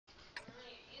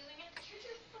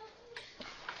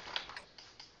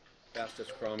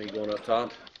Fastest Cromie going up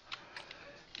top.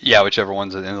 Yeah, whichever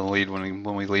one's in the lead when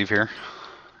we leave here.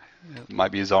 It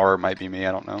might be Zara, it might be me,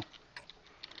 I don't know.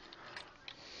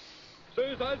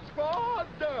 Suicide Squad!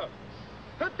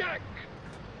 Attack!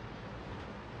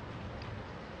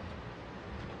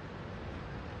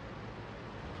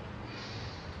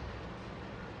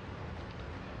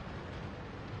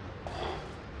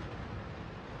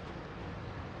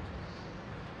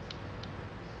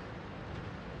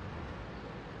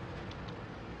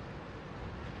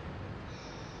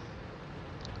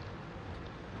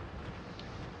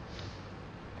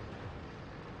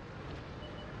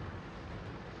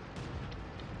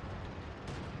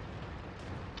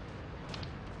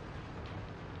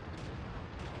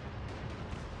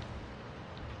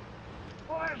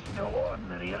 It's no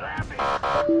ordinary rabbit.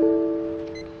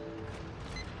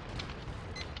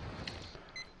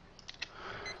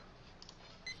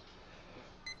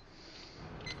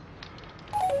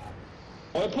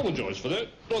 I apologise for that.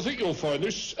 I think you'll find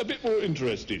this a bit more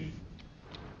interesting.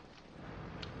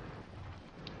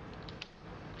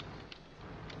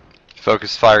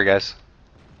 Focus fire, guys.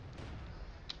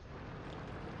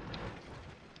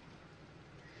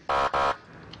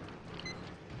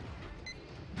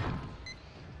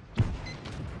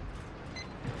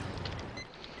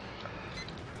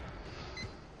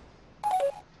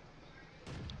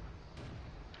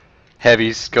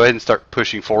 Heavies, go ahead and start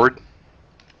pushing forward.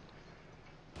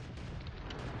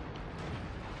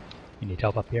 You need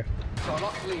help up here? So I'd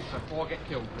like to leave before I get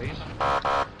killed, please.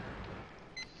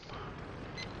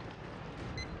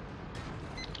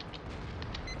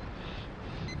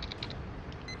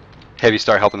 Heavy,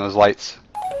 start helping those lights.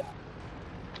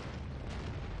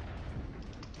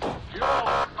 You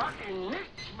fucking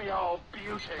licks me, old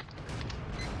beauty.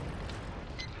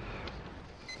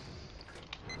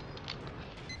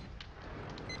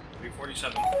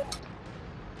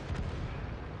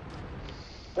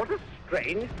 What a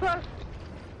strange person.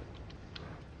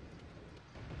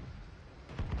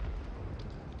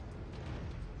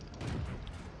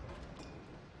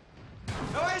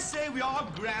 Oh, I say we are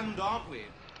grand, aren't we?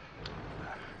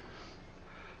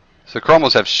 So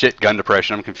Cromwells have shit gun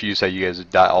depression. I'm confused how you guys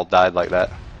all died like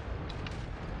that.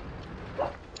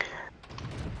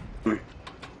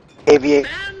 Aviate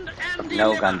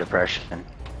no gun depression.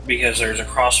 Because there's a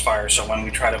crossfire, so when we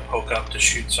try to poke up to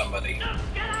shoot somebody,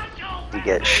 You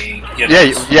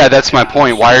get Yeah, that's my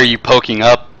point. Why are you poking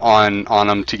up on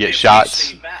them to get if shots?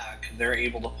 we stay back, they're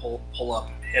able to pull up,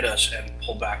 hit us, and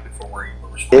pull back before we're able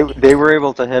to respond. they were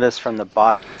able to hit us from the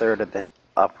bottom third of the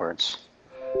upwards.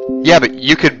 Yeah, but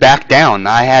you could back down.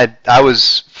 I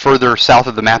was further south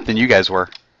of the map than you guys were.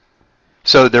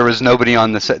 So there was nobody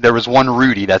on the there was one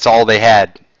Rudy, that's all they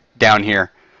had down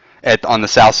here on the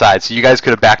south side. So you guys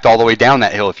could have backed all the way down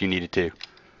that hill if you needed to.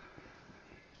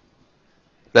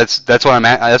 That's what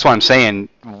I'm saying.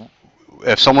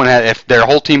 If their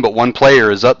whole team but one player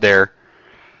is up there,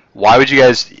 why would you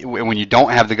guys, when you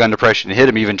don't have the gun depression to hit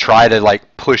them, even try to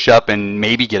like push up and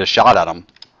maybe get a shot at them?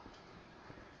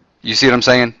 You see what I'm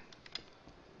saying?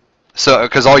 So,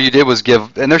 because all you did was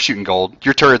give, and they're shooting gold.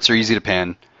 Your turrets are easy to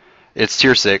pin. It's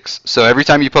tier 6. So every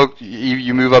time you poke,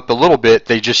 you move up a little bit,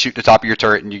 they just shoot the top of your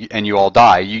turret and you all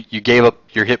die. You gave up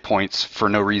your hit points for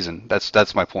no reason.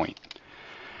 That's my point.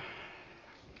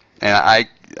 And I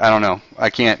don't know. I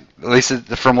can't, at least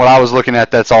from what I was looking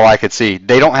at, that's all I could see.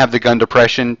 They don't have the gun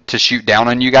depression to shoot down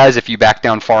on you guys if you back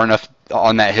down far enough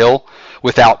on that hill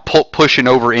without pushing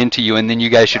over into you, and then you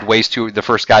guys should waste the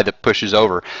first guy that pushes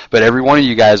over. But every one of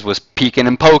you guys was peeking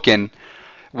and poking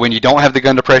when you don't have the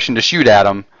gun depression to shoot at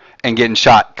them and getting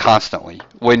shot constantly,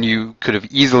 when you could have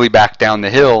easily backed down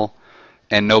the hill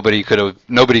and nobody could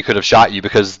have shot you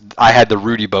because I had the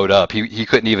Rudy boat up. He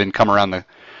couldn't even come around the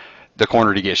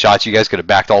corner to get shots. You guys could have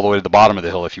backed all the way to the bottom of the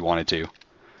hill if you wanted to.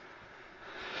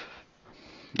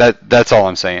 That's all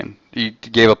I'm saying. You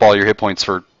gave up all your hit points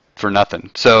for nothing.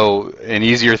 So an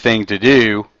easier thing to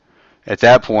do at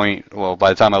that point, well, by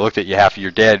the time I looked at you, half of you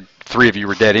are dead. 3 of you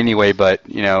were dead anyway, but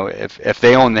you know, if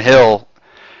they own the hill,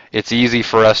 it's easy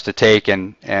for us to take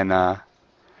and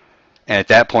at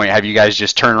that point have you guys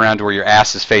just turn around to where your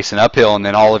ass is facing uphill, and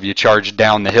then all of you charge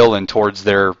down the hill and towards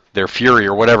their Fury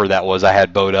or whatever that was. I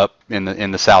had boat up in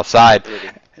the south side. Rudy.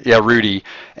 Yeah, Rudy,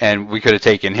 and we could have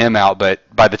taken him out, but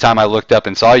by the time I looked up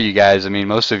and saw you guys, I mean,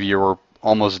 most of you were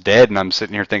almost dead, and I'm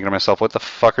sitting here thinking to myself, what the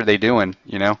fuck are they doing,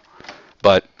 you know?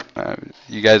 But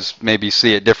you guys maybe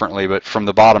see it differently, but from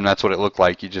the bottom, that's what it looked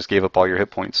like. You just gave up all your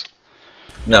hit points.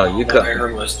 No, you What could. I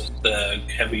heard was the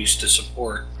heavies to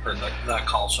support, or that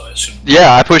call, so I assume.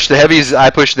 Yeah, I pushed the heavies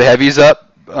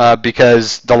up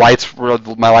because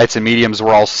my lights and mediums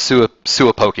were all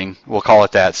suicide poking. We'll call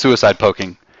it that, suicide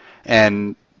poking,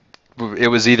 and it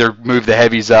was either move the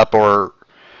heavies up or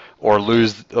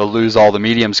lose all the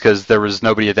mediums because there was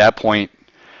nobody at that point.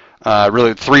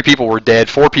 Really, 3 people were dead,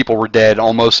 4 people were dead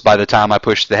almost by the time I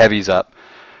pushed the heavies up.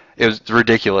 It was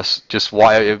ridiculous. Just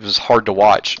why it was hard to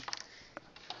watch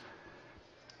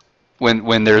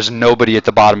when there's nobody at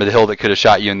the bottom of the hill that could have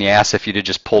shot you in the ass if you'd have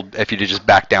just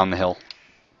backed down the hill.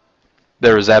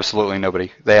 There was absolutely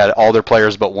nobody. They had all their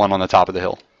players but one on the top of the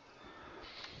hill.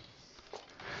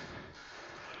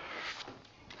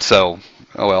 So,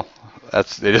 oh well,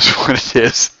 it is what it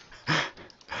is.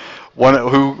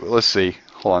 Let's see.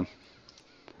 Hold on.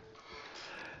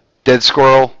 Dead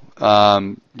Squirrel,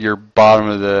 your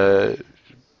bottom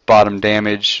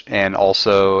damage, and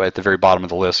also at the very bottom of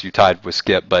the list, you tied with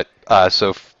Skip. But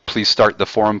so please start the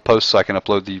forum post so I can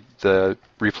upload the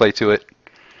replay to it,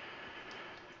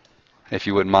 if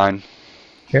you wouldn't mind.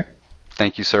 Sure.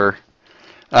 Thank you, sir.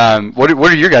 What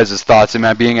are your guys' thoughts? Am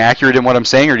I being accurate in what I'm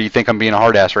saying, or do you think I'm being a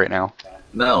hard ass right now?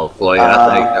 No, Clay,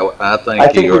 I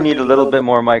think we need a little bit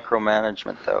more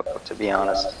micromanagement, though, to be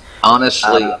honest.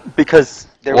 Honestly, because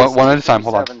there was one at a time.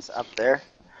 Hold on. 7s up there,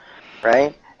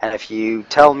 right? And if you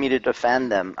tell me to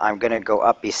defend them, I'm going to go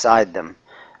up beside them,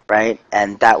 right?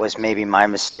 And that was maybe my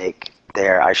mistake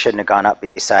there. I shouldn't have gone up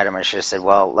beside him. I should have said,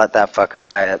 well, let that fucker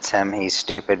die. That's him. He's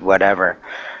stupid, whatever,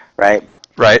 right?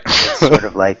 Right. It's sort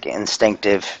of like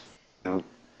instinctive, tell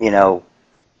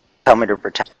me to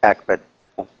protect, but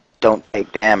don't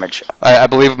take damage. I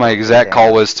believe my exact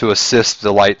call was to assist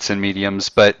the lights and mediums,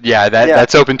 but yeah,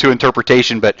 that's open to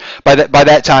interpretation. But by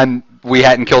that time, we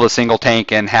hadn't killed a single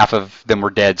tank, and half of them were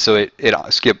dead. So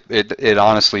it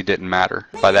honestly didn't matter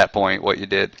by that point what you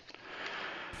did.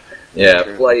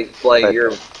 Yeah, Clay,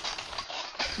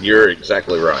 you're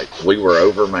exactly right. We were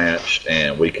overmatched,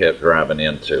 and we kept driving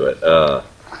into it.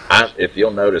 If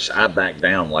you'll notice, I backed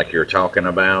down like you're talking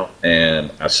about,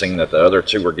 and I seen that the other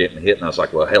 2 were getting hit, and I was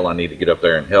like, well, hell, I need to get up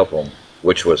there and help them,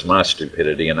 which was my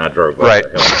stupidity, and I drove up to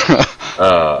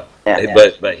help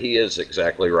them. But he is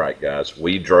exactly right, guys.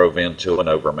 We drove into an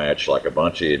overmatch like a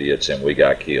bunch of idiots, and we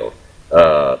got killed.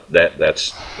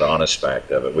 That's the honest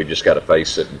fact of it. We just got to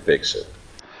face it and fix it.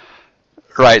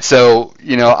 Right, so,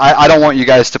 I don't want you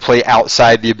guys to play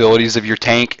outside the abilities of your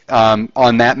tank.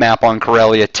 On that map on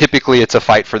Corellia, typically it's a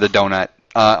fight for the donut,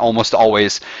 almost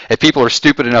always. If people are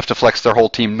stupid enough to flex their whole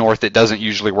team north, it doesn't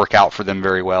usually work out for them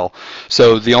very well.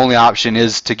 So the only option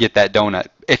is to get that donut.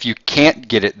 If you can't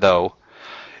get it, though,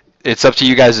 it's up to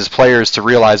you guys as players to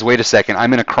realize, wait a second,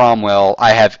 I'm in a Cromwell,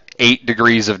 I have 8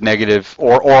 degrees of negative,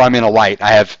 or I'm in a light,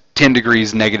 I have 10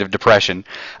 degrees negative depression.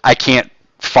 I can't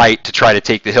fight to try to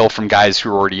take the hill from guys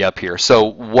who are already up here. So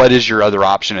what is your other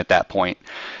option at that point?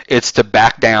 It's to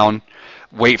back down,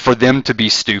 wait for them to be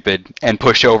stupid, and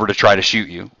push over to try to shoot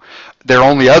you. Their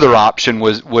only other option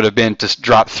would have been to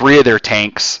drop 3 of their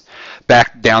tanks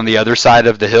back down the other side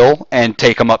of the hill and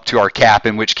take them up to our cap,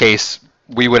 in which case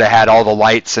we would have had all the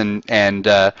lights and one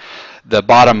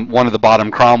of the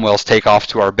bottom Cromwells take off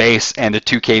to our base, and the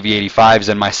 2 KV-85s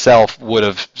and myself would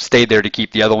have stayed there to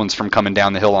keep the other ones from coming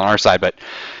down the hill on our side. But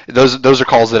those are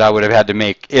calls that I would have had to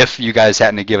make if you guys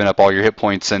hadn't have given up all your hit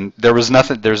points. And there's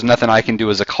nothing I can do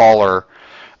as a caller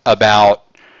about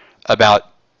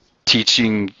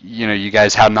teaching you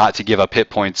guys how not to give up hit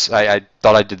points. I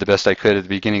thought I did the best I could at the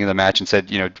beginning of the match and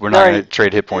said we're not going to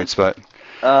trade hit points, but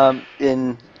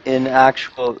in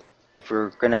actual, if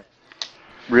we're going to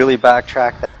really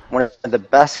backtrack, that one of the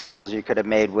best you could have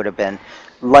made would have been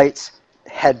lights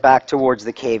head back towards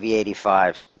the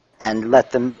KV-85 and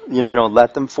let them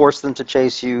force them to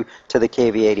chase you to the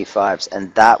KV-85s,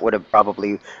 and that would have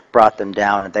probably brought them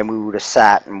down, and then we would have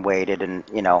sat and waited and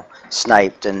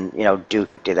sniped and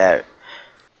duked it out.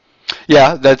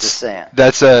 Yeah, that's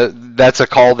a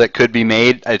call that could be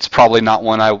made. It's probably not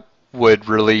one I would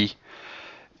really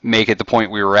make at the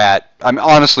point we were at. I mean,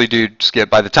 honestly, dude,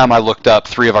 Skip, by the time I looked up,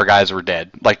 3 of our guys were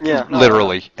dead.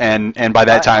 Literally. And by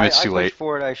that time, it's too late.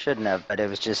 For it, I shouldn't have, but it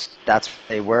was just, that's where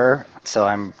they were, so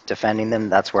I'm defending them.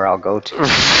 That's where I'll go to.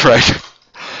 Right.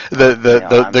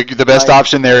 The best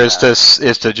option there is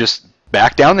to just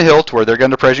back down the hill to where their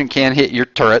gun depression can hit your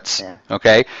turrets,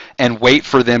 okay, and wait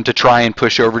for them to try and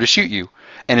push over to shoot you.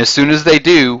 And as soon as they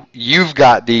do, you've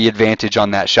got the advantage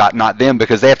on that shot, not them,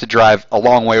 because they have to drive a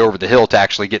long way over the hill to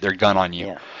actually get their gun on you.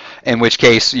 Yeah. In which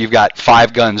case, you've got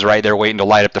 5 guns right there waiting to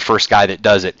light up the first guy that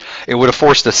does it. It would have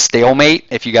forced a stalemate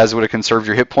if you guys would have conserved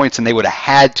your hit points, and they would have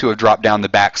had to have dropped down the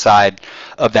backside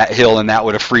of that hill, and that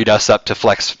would have freed us up to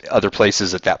flex other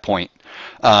places at that point.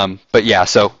 But yeah,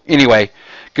 so anyway,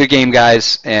 good game,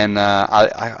 guys, and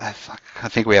I I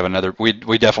think we have another. We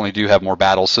definitely do have more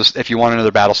battles. So if you want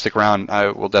another battle, stick around.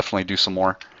 I will definitely do some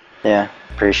more. Yeah,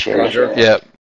 appreciate it. Roger. Yeah.